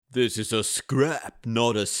This is a scrap,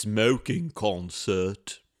 not a smoking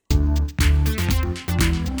concert.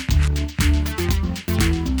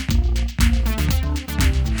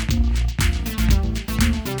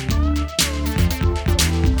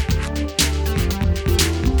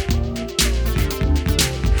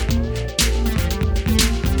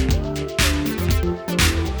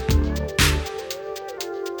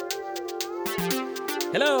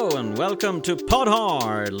 Hello and welcome to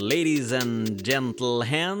Podhard, ladies and gentle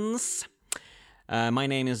hens. My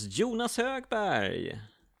name is Jonas Högberg.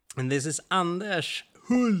 And this is Anders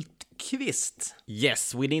Hultqvist.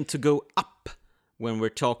 Yes, we need to go up when we're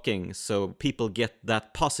talking so people get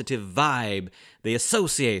that positive vibe they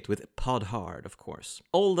associate with Podhard, of course.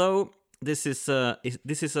 Although this is a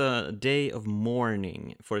day of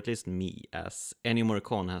mourning for at least me, as Ennio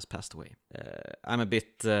Morricone has passed away. I'm a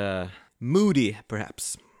bit moody,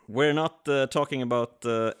 perhaps. We're not talking about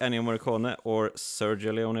Ennio Morricone or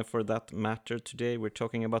Sergio Leone for that matter today. We're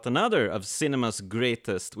talking about another of cinema's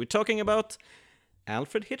greatest. We're talking about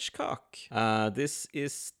Alfred Hitchcock. This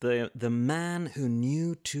is the man who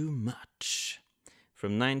knew too much.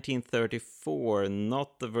 From 1934,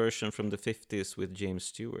 not the version from the 50s with James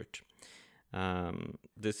Stewart.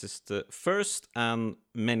 This is the first, and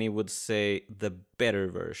many would say the better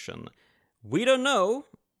version. We don't know.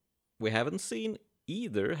 We haven't seen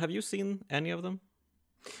either. Have you seen any of them?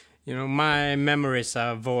 You know, my memories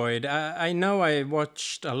are void. I know I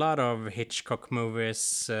watched a lot of Hitchcock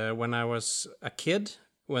movies when I was a kid,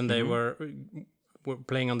 when they were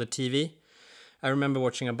playing on the TV. I remember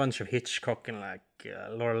watching a bunch of Hitchcock and like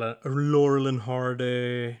Laurel and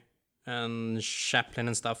Hardy and Chaplin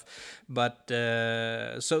and stuff, but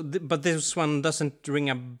but this one doesn't ring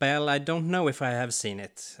a bell. I don't know if I have seen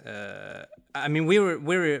it. I mean,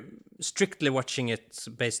 we're strictly watching it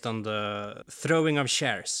based on the throwing of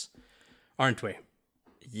chairs, aren't we?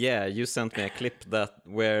 Yeah, you sent me a clip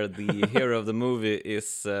where the hero of the movie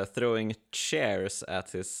is throwing chairs at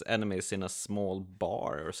his enemies in a small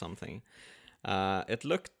bar or something. It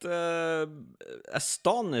looked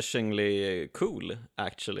astonishingly cool,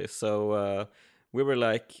 actually. So we were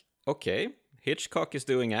like, okay, Hitchcock is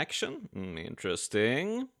doing action.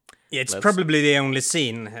 Interesting. It's probably the only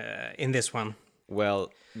scene in this one.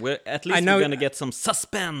 Well, we're going to get some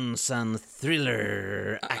suspense and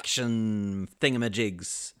thriller action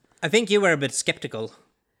thingamajigs. I think you were a bit skeptical,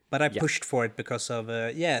 but I pushed for it because of,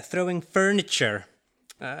 throwing furniture.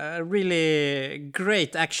 Really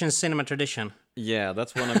great action cinema tradition. Yeah,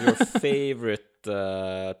 that's one of your favorite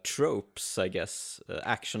tropes, I guess,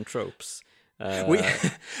 action tropes.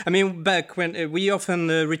 Back when we often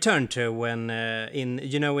return to when in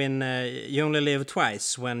You Only Live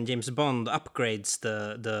Twice, when James Bond upgrades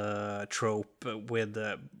the trope with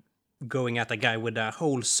going at a guy with a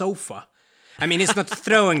whole sofa. I mean, he's not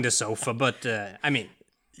throwing the sofa, but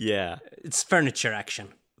yeah, it's furniture action.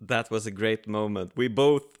 That was a great moment. We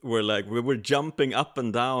both were like, we were jumping up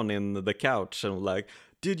and down in the couch and like,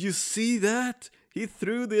 did you see that? He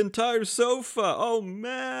threw the entire sofa. Oh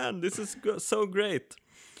man, this is so great.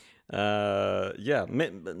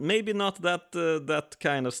 Maybe not that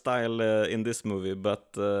kind of style in this movie,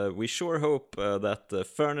 but we sure hope that the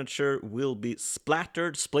furniture will be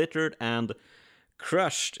splattered, splittered, and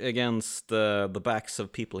crushed against the backs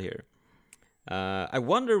of people here. I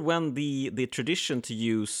wonder when the tradition to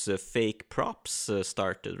use fake props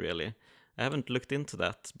started, really. I haven't looked into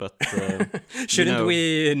that, but shouldn't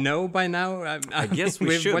we know by now? I guess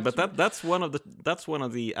we should, but that's one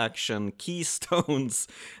of the action keystones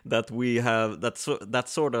that we have that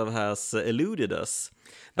sort of has eluded us.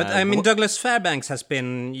 But I mean, Douglas Fairbanks has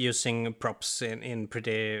been using props in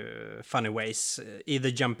pretty funny ways,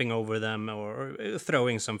 either jumping over them or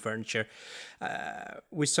throwing some furniture.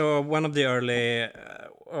 We saw one of the early,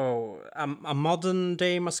 a modern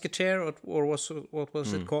day musketeer, or what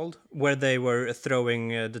was it called? Where they were throwing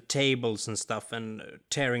the tables and stuff and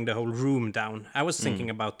tearing the whole room down. I was thinking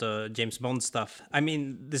about the James Bond stuff. I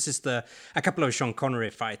mean, this is a couple of Sean Connery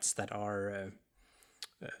fights that are...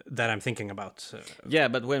 that I'm thinking about.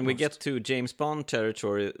 But when we get to James Bond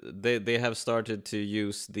territory, they have started to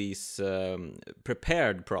use these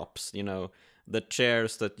prepared props, you know, the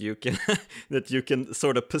chairs that you can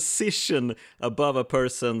sort of position above a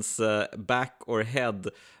person's back or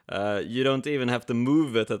head. You don't even have to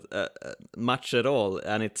move it much at all,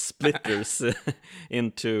 and it splitters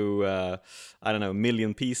into a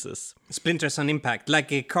million pieces. Splinters on impact,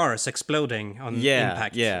 like cars exploding on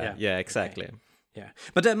impact. Yeah, exactly. Okay. Yeah,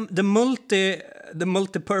 but the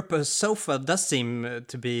multi-purpose sofa does seem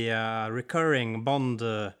to be a recurring Bond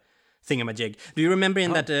thingamajig. Do you remember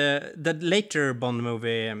in that later Bond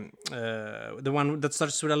movie, the one that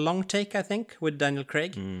starts with a long take, I think, with Daniel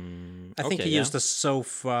Craig? I think he used a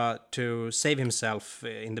sofa to save himself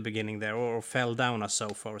in the beginning there, or fell down a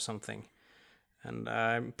sofa or something. And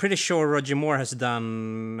I'm pretty sure Roger Moore has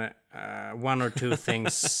done one or two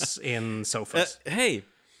things in sofas. Hey,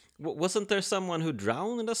 wasn't there someone who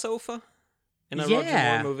drowned in a sofa in a Roger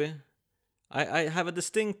Moore movie? I have a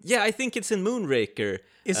distinct... Yeah, I think it's in Moonraker.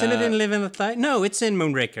 Isn't it in Live and Let Die? No, it's in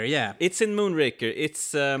Moonraker, yeah. It's in Moonraker.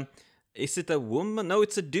 It's... is it a woman? No,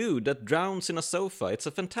 it's a dude that drowns in a sofa. It's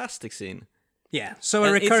a fantastic scene. Yeah, so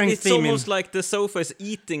a recurring theme... It's almost like the sofa is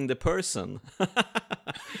eating the person.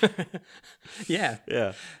 Yeah.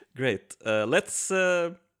 Yeah, great. Let's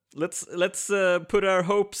put our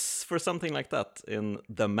hopes for something like that in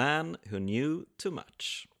The Man Who Knew Too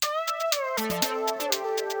Much.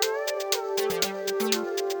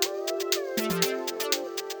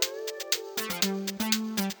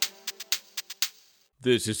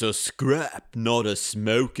 This is a scrap, not a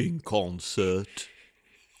smoking concert.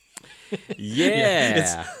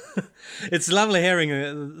 Yeah. It's lovely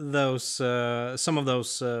hearing those some of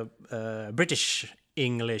those British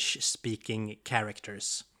English-speaking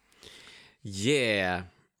characters. Yeah.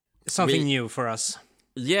 Something new for us.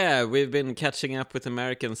 Yeah, we've been catching up with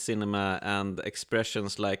American cinema and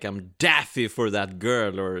expressions like "I'm daffy for that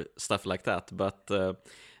girl" or stuff like that, but...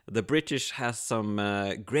 the British has some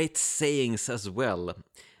great sayings as well,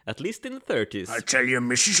 at least in the 30s. I'll tell you,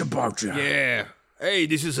 missus, about you. Yeah. Hey,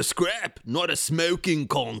 this is a scrap, not a smoking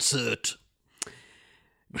concert.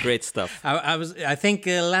 Great stuff. I think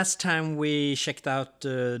last time we checked out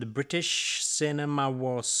the British cinema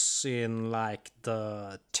was in like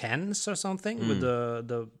the 10s or something with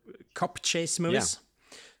the cop chase movies. Yeah.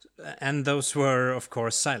 And those were, of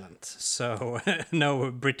course, silent. So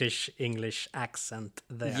no British English accent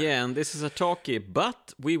there. Yeah, and this is a talkie.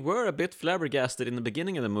 But we were a bit flabbergasted in the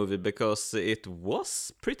beginning of the movie because it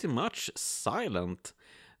was pretty much silent.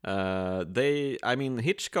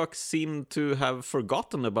 Hitchcock seemed to have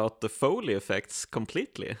forgotten about the Foley effects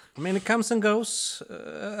completely. I mean, it comes and goes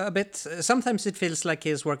a bit. Sometimes it feels like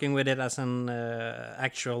he's working with it as an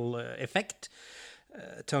actual effect.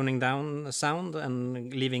 Toning down sound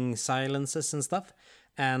and leaving silences and stuff,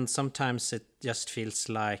 and sometimes it just feels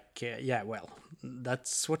like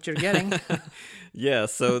that's what you're getting. Yeah,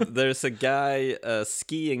 so there's a guy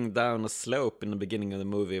skiing down a slope in the beginning of the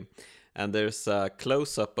movie, and there's a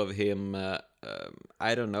close-up of him.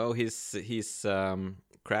 I don't know, he's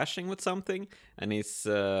crashing with something, and he's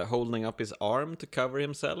holding up his arm to cover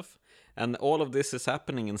himself, and all of this is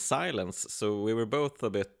happening in silence, so we were both a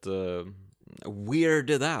bit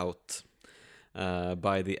weirded out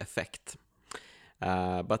by the effect.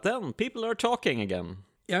 But then people are talking again.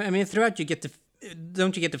 Yeah, I mean, throughout you get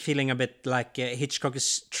don't you get the feeling a bit like Hitchcock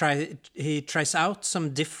tries out some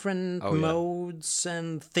different modes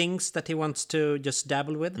and things that he wants to just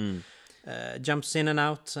dabble with. Jumps in and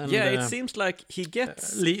out. And, it seems like he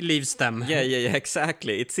gets... leaves them. Yeah,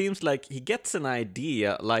 exactly. It seems like he gets an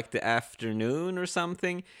idea like the afternoon or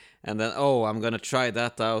something, and then, I'm going to try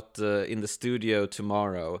that out in the studio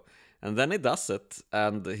tomorrow. And then he does it,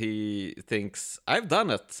 and he thinks, I've done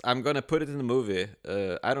it. I'm going to put it in the movie.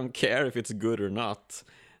 I don't care if it's good or not.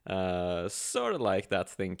 Sort of like that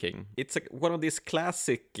thinking. It's one of these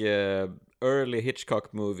classic early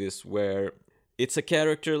Hitchcock movies where it's a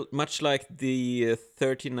character much like the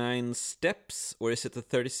 39 Steps, or is it the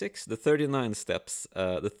 36? The 39 Steps,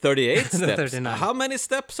 the 38 Steps. The 39. How many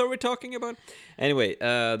steps are we talking about? Anyway,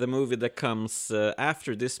 the movie that comes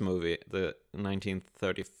after this movie, the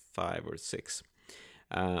 1935 or 6.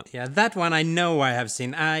 That one I know I have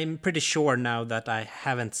seen. I'm pretty sure now that I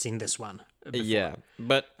haven't seen this one before. Yeah,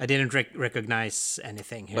 but I didn't recognize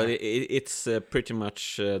anything here. But it's pretty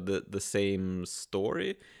much the same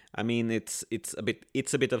story. I mean, it's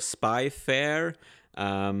a bit of spy fare,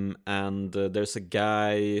 and there's a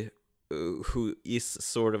guy who is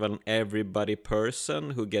sort of an everybody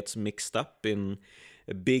person who gets mixed up in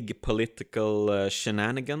big political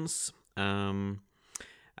shenanigans.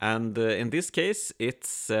 And in this case,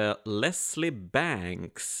 it's Leslie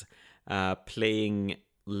Banks playing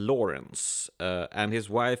Lawrence, and his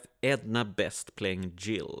wife Edna Best playing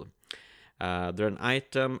Jill. They're an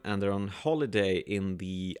item, and they're on holiday in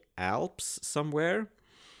the Alps somewhere.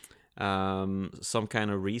 Some kind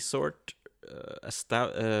of resort,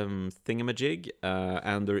 thingamajig,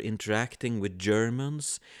 and they're interacting with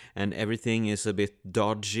Germans, and everything is a bit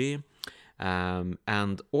dodgy.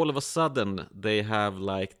 And all of a sudden, they have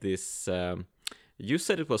like this... you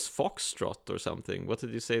said it was foxtrot or something. What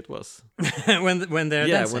did you say it was? when they're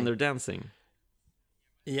dancing. When they're dancing.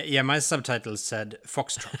 Yeah, my subtitle said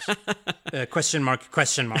foxtrot. Question mark,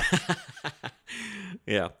 question mark.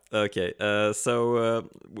 Yeah, okay. So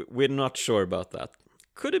we're not sure about that.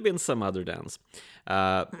 Could have been some other dance.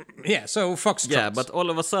 Yeah, so foxtrot. Yeah, but all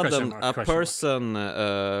of a sudden, Question mark, a question mark.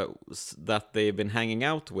 person that they've been hanging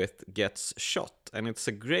out with gets shot, and it's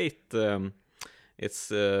a great,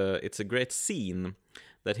 it's a great scene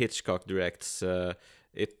that Hitchcock directs.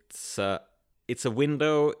 It's a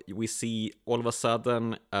window. We see all of a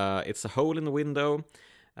sudden, it's a hole in the window.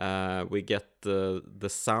 We get the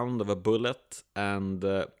sound of a bullet, and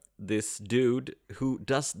this dude who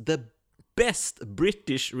does the best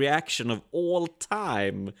British reaction of all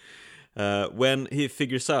time. When he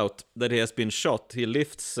figures out that he has been shot, he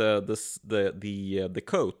lifts the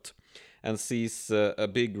coat and sees a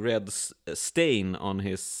big red stain on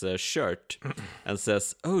his shirt and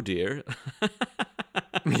says, "Oh dear."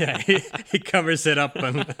 Yeah, he covers it up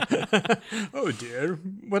and oh dear,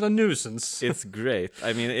 what a nuisance. It's great.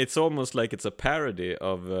 I mean, it's almost like it's a parody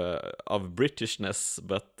of Britishness,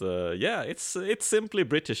 but yeah, it's simply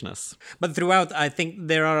Britishness. But throughout, I think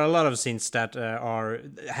there are a lot of scenes that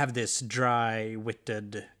have this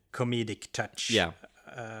dry-witted comedic touch. Yeah.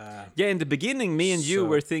 Yeah, in the beginning, me and you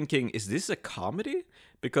were thinking, is this a comedy?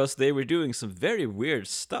 Because they were doing some very weird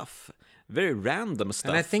stuff. Very random stuff.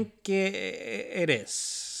 And I think it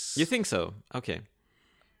is. You think so? Okay.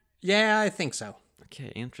 Yeah, I think so.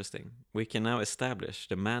 Okay, interesting. We can now establish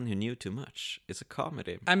The Man Who Knew Too Much is a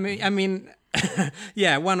comedy. I mean,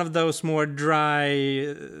 yeah, one of those more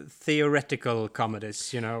dry, theoretical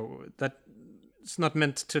comedies, that it's not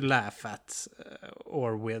meant to laugh at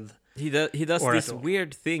or with. He does this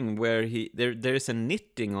weird thing where there is a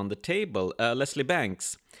knitting on the table. Leslie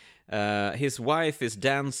Banks. His wife is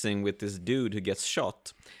dancing with this dude who gets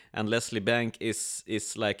shot, and Leslie Banks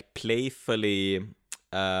is like playfully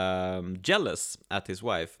jealous at his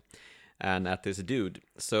wife and at this dude.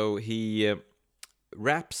 So he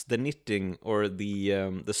wraps the knitting or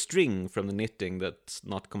the string from the knitting that's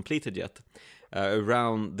not completed yet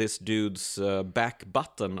around this dude's back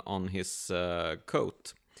button on his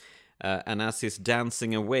coat. And as he's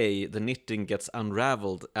dancing away, the knitting gets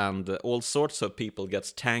unraveled, and all sorts of people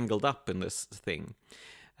gets tangled up in this thing.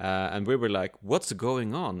 And we were like, "What's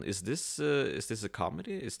going on? Is this a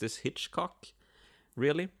comedy? Is this Hitchcock?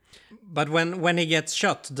 Really?" But when he gets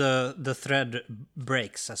shot, the thread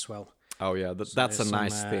breaks as well. Oh yeah, that's a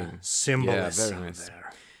nice thing. Symbolism, yeah, very nice.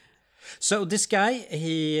 there. So this guy,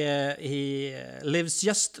 he lives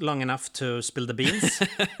just long enough to spill the beans.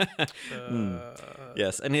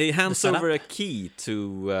 Yes, and he hands over a key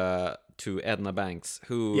to Edna Banks,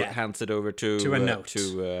 who hands it over to a note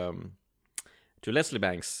to Leslie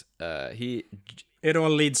Banks. It all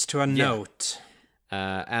leads to a note,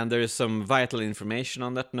 and there is some vital information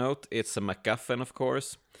on that note. It's a MacGuffin, of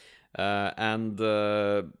course, and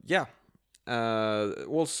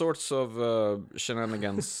all sorts of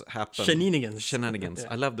shenanigans happen. Shenanigans. Yeah.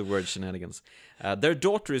 I love the word shenanigans. Their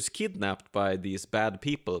daughter is kidnapped by these bad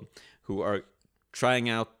people who are trying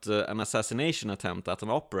out an assassination attempt at an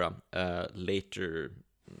opera later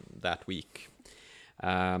that week.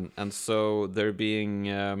 And so they're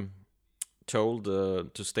being told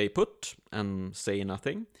to stay put and say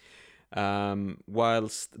nothing,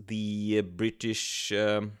 whilst the British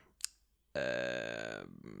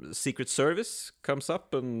Secret Service comes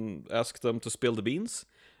up and asks them to spill the beans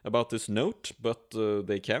about this note, but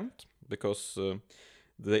they can't because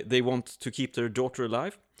they want to keep their daughter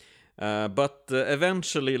alive. But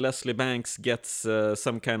eventually Leslie Banks gets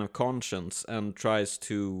some kind of conscience and tries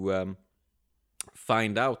to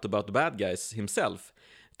find out about the bad guys himself,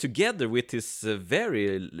 together with his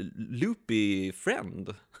very loopy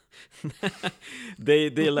friend.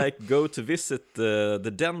 they like go to visit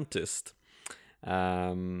the dentist.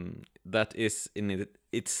 That is in it.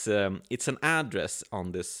 It's an address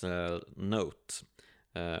on this note,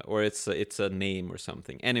 or it's a name or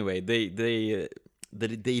something. Anyway, they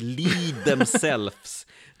lead themselves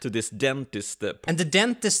to this dentist. And the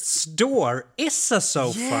dentist's door is a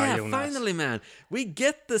sofa, yeah, Jonas. Finally, man. We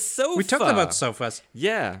get the sofa. We talked about sofas.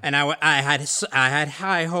 Yeah. And I had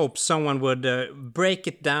high hopes someone would break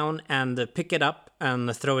it down and pick it up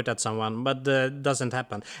and throw it at someone, but doesn't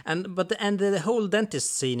happen. And the whole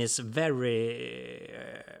dentist scene is very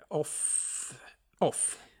off.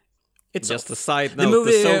 It's just off. A side note,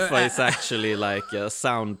 the sofa is actually like a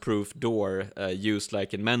soundproof door used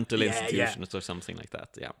like in mental institutions or something like that,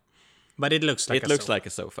 yeah. But it looks like like a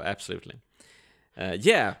sofa, absolutely.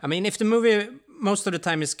 Yeah. I mean, if the movie most of the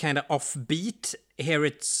time is kind of offbeat, here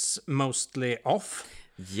it's mostly off.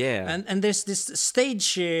 Yeah. And there's this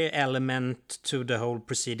stage element to the whole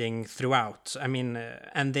proceeding throughout. I mean,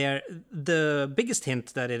 and the biggest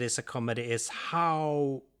hint that it is a comedy is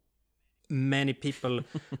how many people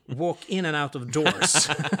walk in and out of doors.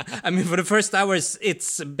 I mean, for the first hours,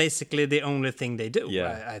 it's basically the only thing they do,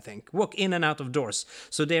 I think. Walk in and out of doors.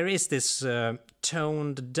 So there is this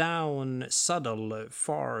toned down, subtle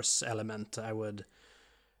farce element, I would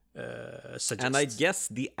suggest. And I guess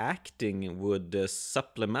the acting would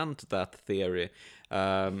supplement that theory.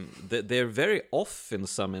 They're very off in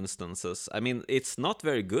some instances. I mean, it's not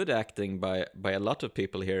very good acting by a lot of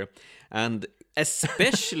people here. And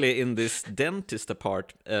especially in this dentist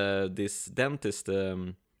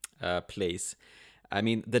place. I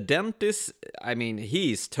mean, the dentist,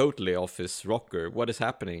 he's totally off his rocker. What is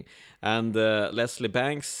happening? And Leslie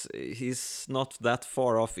Banks, he's not that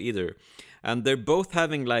far off either. And they're both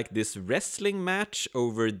having like this wrestling match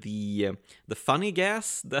over the funny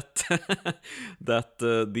gas that that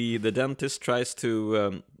the dentist tries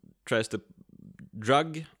to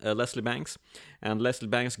drug Leslie Banks, and Leslie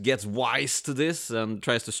Banks gets wise to this and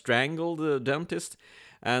tries to strangle the dentist,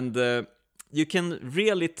 and you can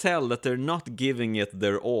really tell that they're not giving it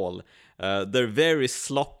their all. They're very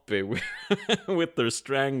sloppy with their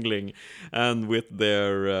strangling and with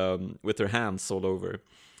their hands all over.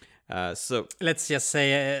 So let's just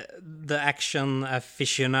say the action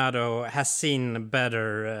aficionado has seen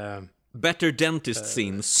better dentist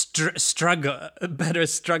scenes, better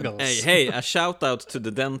struggles. Hey, a shout out to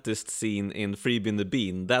the dentist scene in Freebie the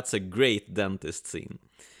Bean. That's a great dentist scene.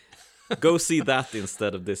 Go see that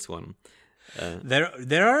instead of this one.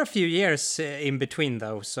 There are a few years in between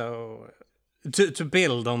though, so to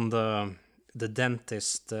build on the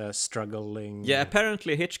dentist struggling. Yeah,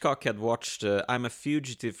 apparently Hitchcock had watched I'm a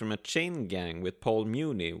Fugitive from a Chain Gang with Paul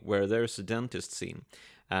Muni, where there's a dentist scene.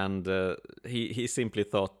 And he simply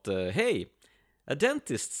thought, hey, a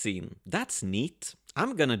dentist scene, that's neat.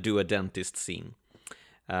 I'm gonna do a dentist scene.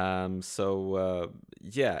 Apparently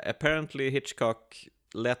Hitchcock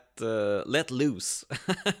let loose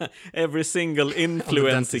every single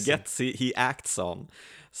influence he gets, he acts on.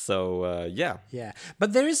 So yeah.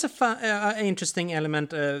 But there is a interesting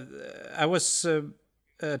element. I was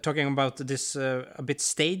talking about this a bit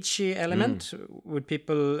stagey element with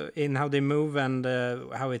people in how they move and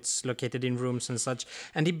how it's located in rooms and such.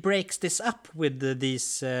 And he breaks this up with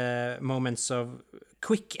these moments of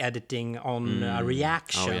quick editing on a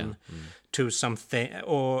reaction to something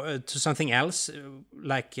or to something else.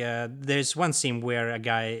 Like there's one scene where a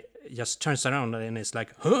guy just turns around and is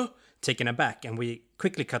like, huh? Taken aback, and we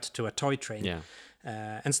quickly cut to a toy train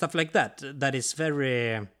and stuff like that. That is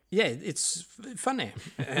very... Yeah, it's funny.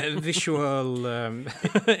 Visual...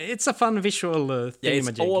 it's a fun visual thing. Yeah,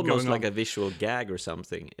 it's almost like a visual gag or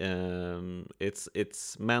something.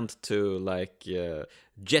 It's meant to like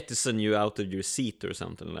jettison you out of your seat or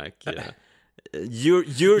something like...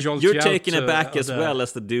 You're taken aback as well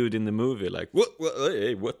as the dude in the movie. Like,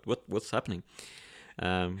 what's happening?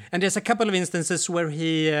 And there's a couple of instances where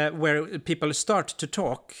where people start to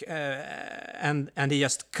talk and he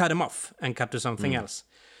just cut them off and cut to something else.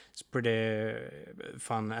 It's pretty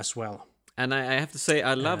fun as well. And I have to say,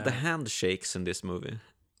 I love the handshakes in this movie.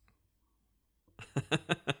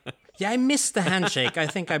 Yeah, I missed the handshake. I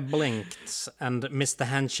think I blinked and missed the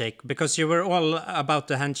handshake because you were all about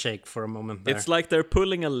the handshake for a moment there. It's like they're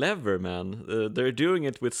pulling a lever, man. They're doing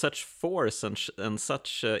it with such force and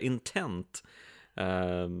such intent.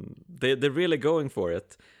 They're really going for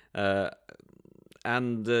it.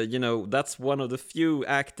 And that's one of the few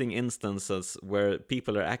acting instances where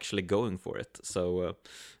people are actually going for it. So,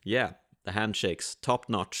 the handshakes, top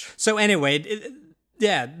notch. So anyway,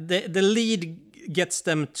 the lead gets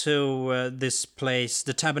them to this place,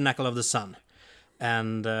 the Tabernacle of the Sun.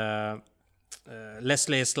 And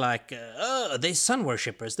Leslie is like, they sun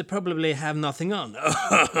worshippers, they probably have nothing on.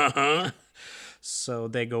 So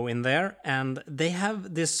they go in there, and they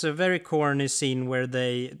have this very corny scene where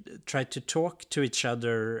they try to talk to each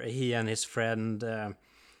other, he and his friend,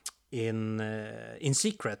 in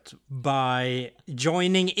secret by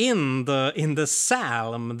joining in the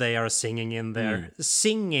psalm they are singing in there,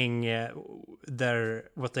 singing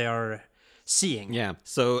what they are seeing. Yeah.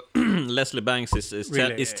 So Leslie Banks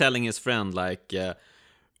is telling his friend like.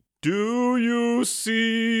 Do you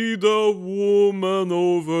see the woman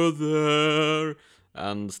over there?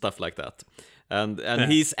 And stuff like that. And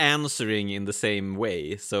he's answering in the same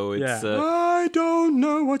way. So it's... I don't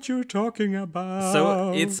know what you're talking about.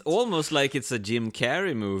 So it's almost like it's a Jim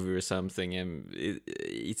Carrey movie or something. And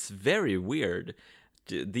it's very weird.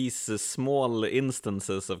 These small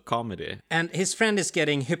instances of comedy. And his friend is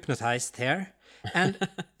getting hypnotized here. And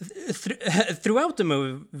throughout the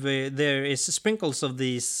movie, there is sprinkles of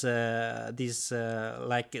these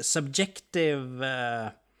like subjective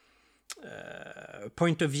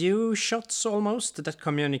point of view shots almost that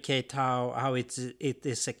communicate how it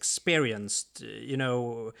is experienced. You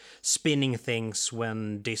know, spinning things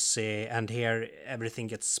when dizzy, and here everything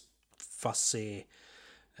gets fuzzy.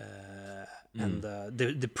 And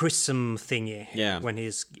the prism thingy when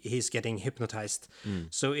he's getting hypnotized.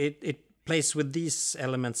 So it plays with these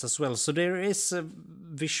elements as well. So there is a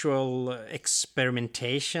visual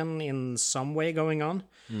experimentation in some way going on.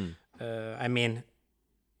 I mean,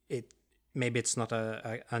 maybe it's not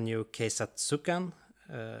a new case at Sukan,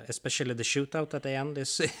 especially the shootout at the end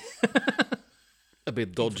is a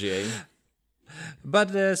bit dodgy, eh?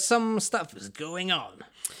 But some stuff is going on.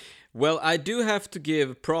 Well, I do have to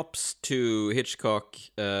give props to Hitchcock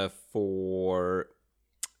for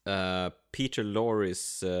Peter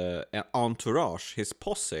Lorre's entourage, his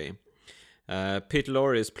posse. Peter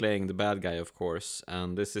Lorre is playing the bad guy, of course,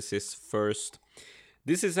 and this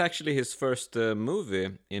is actually his first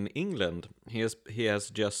movie in England. He has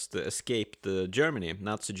just escaped Germany,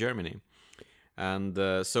 Nazi Germany,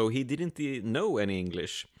 and so he didn't know any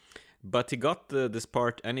English, but he got this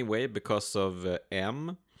part anyway because of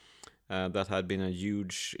M. That had been a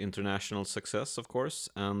huge international success, of course,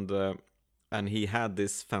 and he had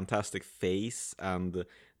this fantastic face and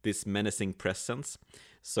this menacing presence.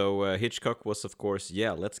 So Hitchcock was, of course,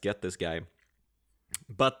 let's get this guy.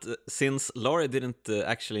 But since Lorre didn't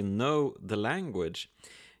actually know the language,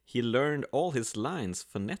 he learned all his lines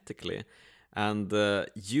phonetically, and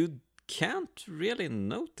you can't really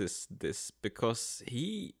notice this because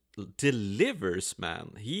he delivers,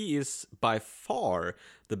 man. He is by far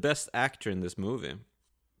the best actor in this movie.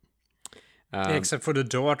 Except for the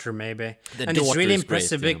daughter, maybe. And it's really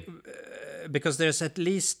impressive because there's at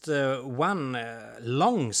least one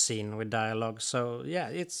long scene with dialogue. So yeah,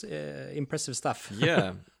 it's impressive stuff.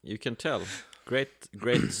 Yeah, you can tell. Great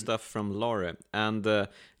stuff from Lorre. And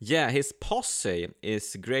his posse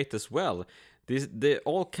is great as well.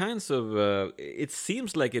 All kinds of it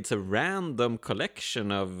seems like it's a random collection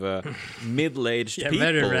of middle-aged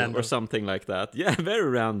people or something like that. Yeah, very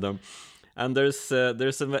random. And there's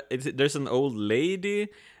an old lady,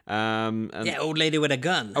 old lady with a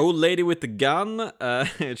gun. Old lady with the gun.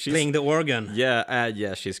 She's playing the organ.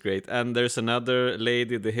 Yeah, she's great. And there's another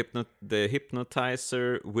lady, the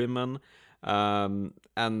hypnotizer women.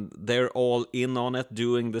 And they're all in on it,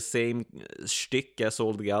 doing the same shtick as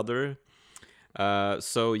all the other.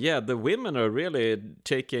 So yeah, the women are really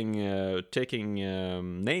taking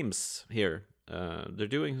names here. They're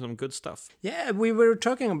doing some good stuff. Yeah, we were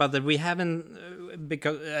talking about that. We haven't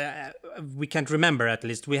because we can't remember. At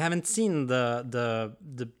least we haven't seen the.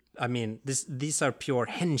 I mean, these are pure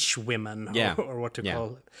henchwomen, or what to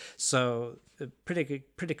call it. So pretty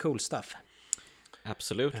cool stuff.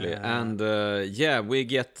 Absolutely, and we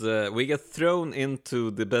get thrown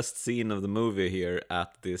into the best scene of the movie here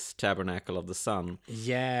at this Tabernacle of the Sun.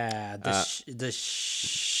 Yeah, the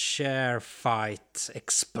chair fight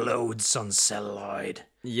explodes on celluloid.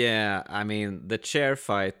 Yeah, I mean the chair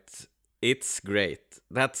fight. It's great.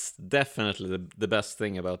 That's definitely the best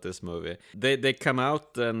thing about this movie. They come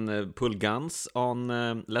out and pull guns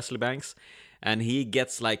on Leslie Banks, and he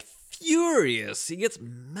gets like furious. He gets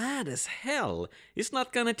mad as hell. He's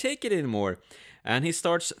not gonna take it anymore. And he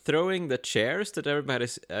starts throwing the chairs that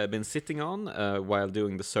everybody's been sitting on while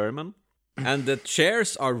doing the sermon. And the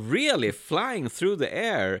chairs are really flying through the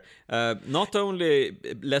air. Not only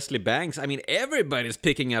Leslie Banks, I mean, everybody's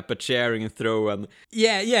picking up a chair and throwing.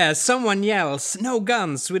 Yeah, someone yells, "No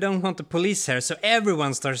guns, we don't want the police here." So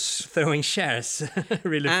everyone starts throwing chairs.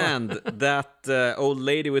 Really fun. And that old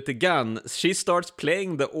lady with the gun, she starts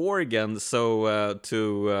playing the organ so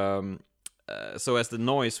as the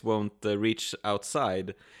noise won't reach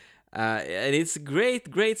outside. And it's a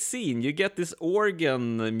great scene. You get this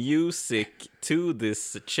organ music to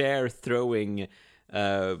this chair throwing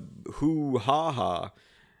hoo-ha-ha.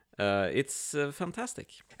 It's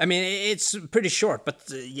fantastic. I mean, it's pretty short, but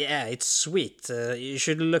it's sweet. You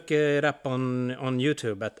should look it up on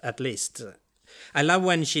YouTube at least. I love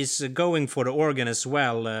when she's going for the organ as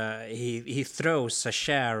well. He throws a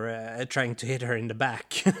chair trying to hit her in the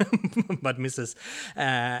back, but misses.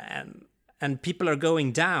 And people are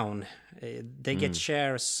going down. They get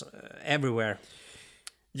chairs everywhere.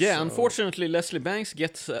 Yeah, so. Unfortunately, Leslie Banks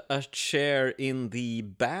gets a chair in the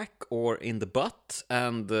back or in the butt,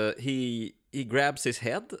 and he he grabs his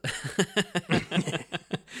head.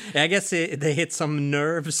 I guess they hit some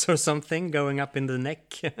nerves or something going up in the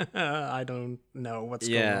neck. I don't know what's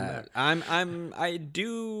going on there. I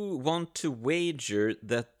do want to wager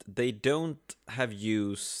that they don't have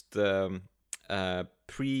used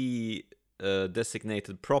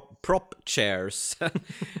designated prop chairs,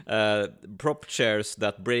 prop chairs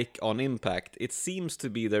that break on impact. It seems to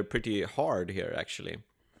be they're pretty hard here, actually.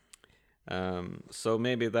 So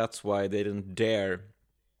maybe that's why they didn't dare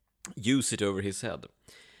use it over his head.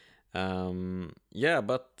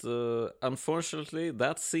 But unfortunately,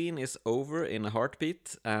 that scene is over in a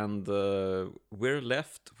heartbeat, and we're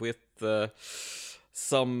left with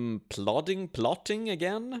some plotting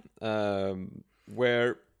again,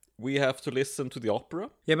 where we have to listen to the opera.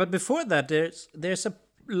 Yeah, but before that, there's a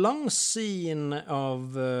long scene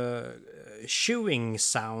of chewing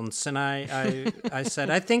sounds, and I said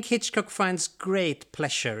I think Hitchcock finds great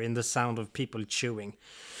pleasure in the sound of people chewing.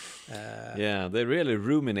 They're really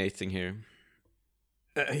ruminating here.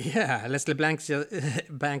 Leslie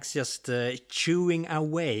Banks just chewing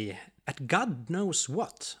away at God knows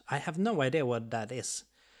what. I have no idea what that is.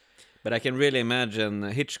 But I can really imagine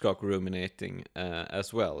Hitchcock ruminating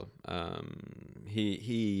as well.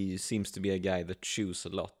 He seems to be a guy that chews a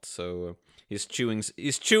lot, so he's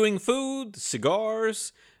chewing food,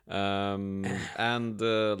 cigars, and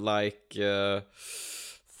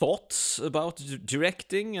thoughts about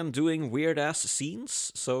directing and doing weird ass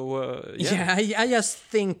scenes. So I just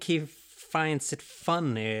think he finds it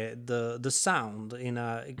funny, the sound, in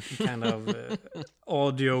a kind of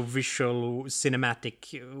audio visual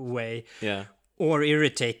cinematic way, or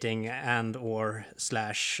irritating and or /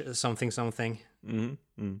 something.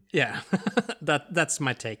 Mm-hmm. Yeah. that's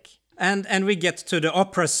my take. And we get to the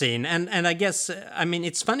opera scene, and I guess, I mean,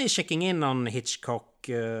 it's funny checking in on Hitchcock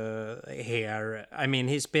here. I mean,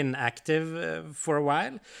 he's been active for a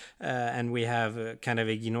while, and we have kind of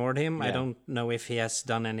ignored him. Yeah. I don't know if he has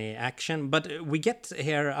done any action, but we get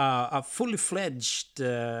here a fully fledged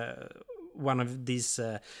one of these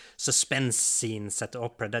suspense scenes at the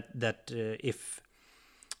opera that if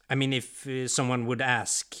someone would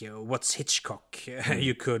ask, what's Hitchcock,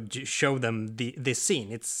 you could show them this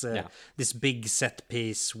scene. It's this big set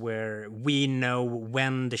piece where we know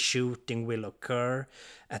when the shooting will occur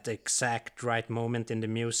at the exact right moment in the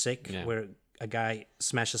music, where a guy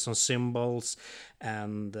smashes on cymbals,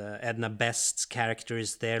 and Edna Best's character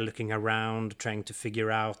is there looking around, trying to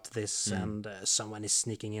figure out this, and someone is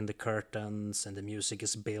sneaking in the curtains, and the music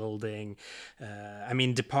is building.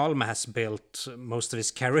 De Palma has built most of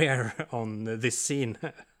his career on this scene.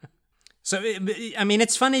 So,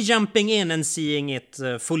 it's funny jumping in and seeing it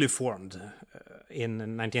fully formed in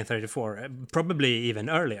 1934, probably even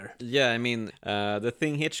earlier. Yeah, the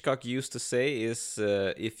thing Hitchcock used to say is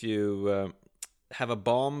if you have a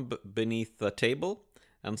bomb beneath the table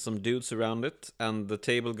and some dudes around it, and the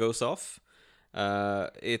table goes off,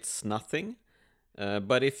 it's nothing.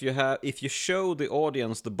 But if you show the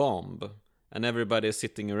audience the bomb and everybody is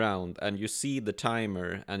sitting around and you see the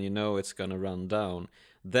timer and you know it's gonna run down,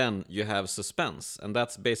 then you have suspense, and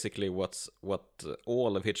that's basically what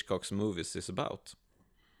all of Hitchcock's movies is about.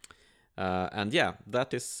 That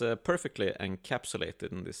is perfectly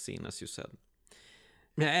encapsulated in this scene, as you said.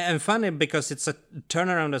 And funny because it's a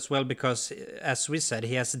turnaround as well, because as we said,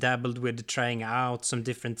 he has dabbled with trying out some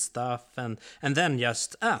different stuff, and then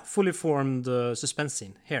just fully formed suspense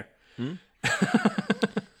scene here.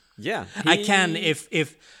 Yeah, I can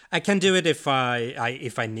I can do it if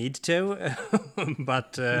I need to,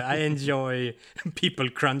 but I enjoy people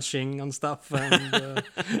crunching on stuff and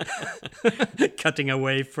cutting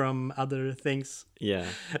away from other things. Yeah.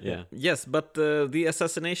 Yes, but the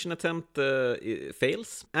assassination attempt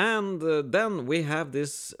fails, and then we have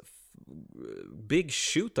this big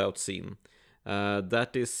shootout scene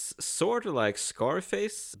that is sort of like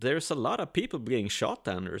Scarface. There's a lot of people being shot,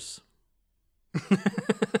 Anders.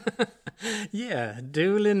 Yeah,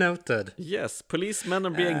 duly noted. Yes, policemen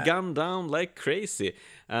are being gunned down like crazy,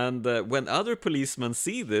 and when other policemen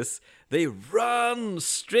see this, they run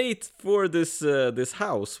straight for this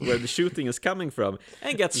house where the shooting is coming from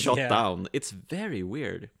and get shot down. It's very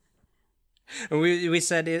weird. We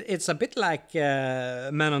said it's a bit like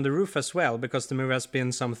Man on the Roof as well, because the movie has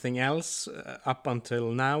been something else up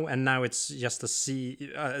until now, and now it's just a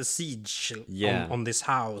siege on this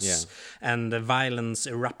house, and the violence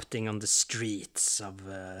erupting on the streets of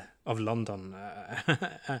London.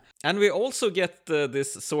 And we also get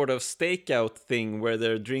this sort of stakeout thing where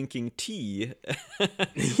they're drinking tea,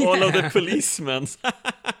 all of the policemen.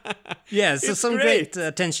 Yeah, so some great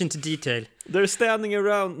attention to detail. They're standing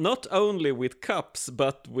around not only with cups,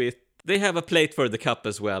 but with They have a plate for the cup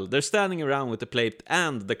as well. They're standing around with the plate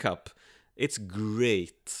and the cup. It's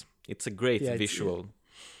great. It's a great visual.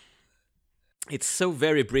 It's so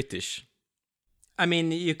very British. I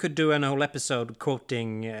mean, you could do an whole episode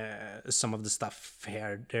quoting some of the stuff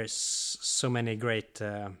here. There's so many great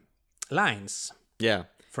lines. Yeah.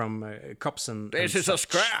 From cops and This is a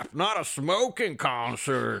scrap, not a smoking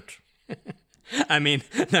concert. I mean,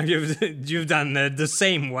 now you've done the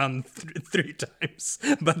same one 3 times,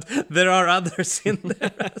 but there are others in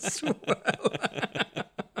there as well.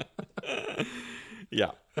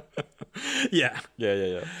 Yeah. Yeah.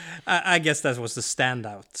 I guess that was the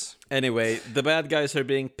standout. Anyway, the bad guys are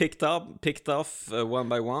being picked off one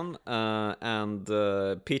by one, and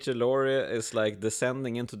Peter Lorre is like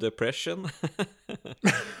descending into depression.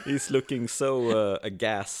 He's looking so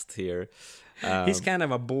aghast here. He's kind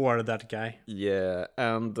of a bore, that guy. Yeah,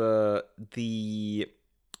 and the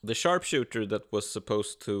sharpshooter that was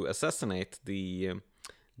supposed to assassinate the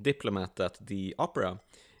diplomat at the opera,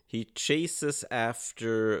 he chases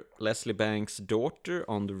after Leslie Banks' daughter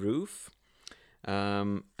on the roof.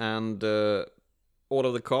 And all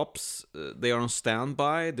of the cops, they are on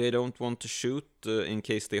standby. They don't want to shoot in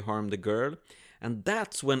case they harm the girl. And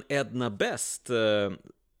that's when Edna Best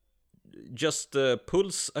just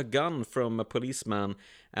pulls a gun from a policeman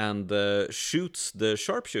and shoots the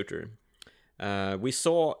sharpshooter. We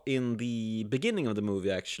saw in the beginning of the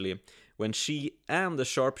movie, actually, when she and the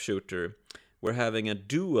sharpshooter were having a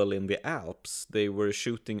duel in the Alps. They were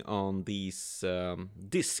shooting on these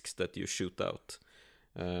discs that you shoot out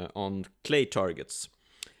on clay targets.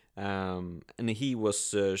 And he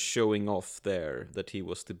was showing off there that he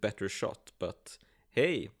was the better shot. But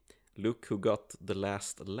hey, look who got the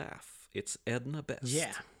last laugh. It's Edna Best.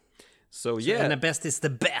 Yeah. So Edna Best is the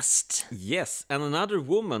best. Yes, and another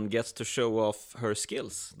woman gets to show off her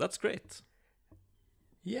skills. That's great.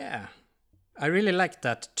 Yeah. I really like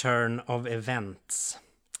that turn of events.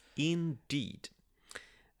 Indeed.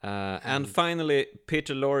 And finally,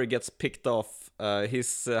 Peter Lorre gets picked off.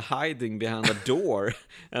 He's hiding behind a door.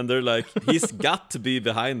 And they're like, he's got to be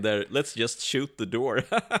behind there. Let's just shoot the door.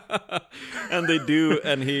 And they do,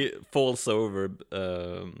 and he falls over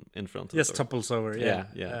in front of the door. Just topples over, yeah.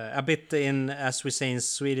 A bit in, as we say in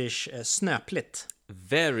Swedish, snöpligt.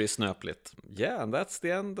 Very snöpligt. Yeah, and that's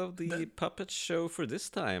the end of the puppet show for this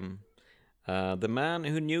time. The man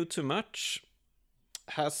who knew too much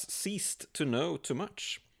has ceased to know too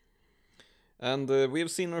much. And we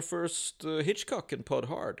have seen our first Hitchcock in Pod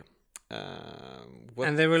Hard.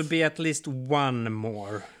 And there will be at least one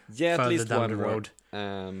more. Yeah, at least down one the more. road.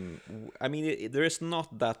 I mean, there is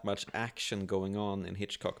not that much action going on in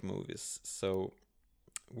Hitchcock movies, so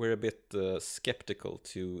we're a bit skeptical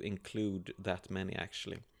to include that many,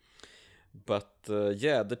 actually. But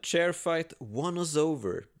the chair fight won us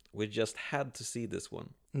over. We just had to see this one.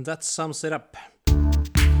 That sums it up.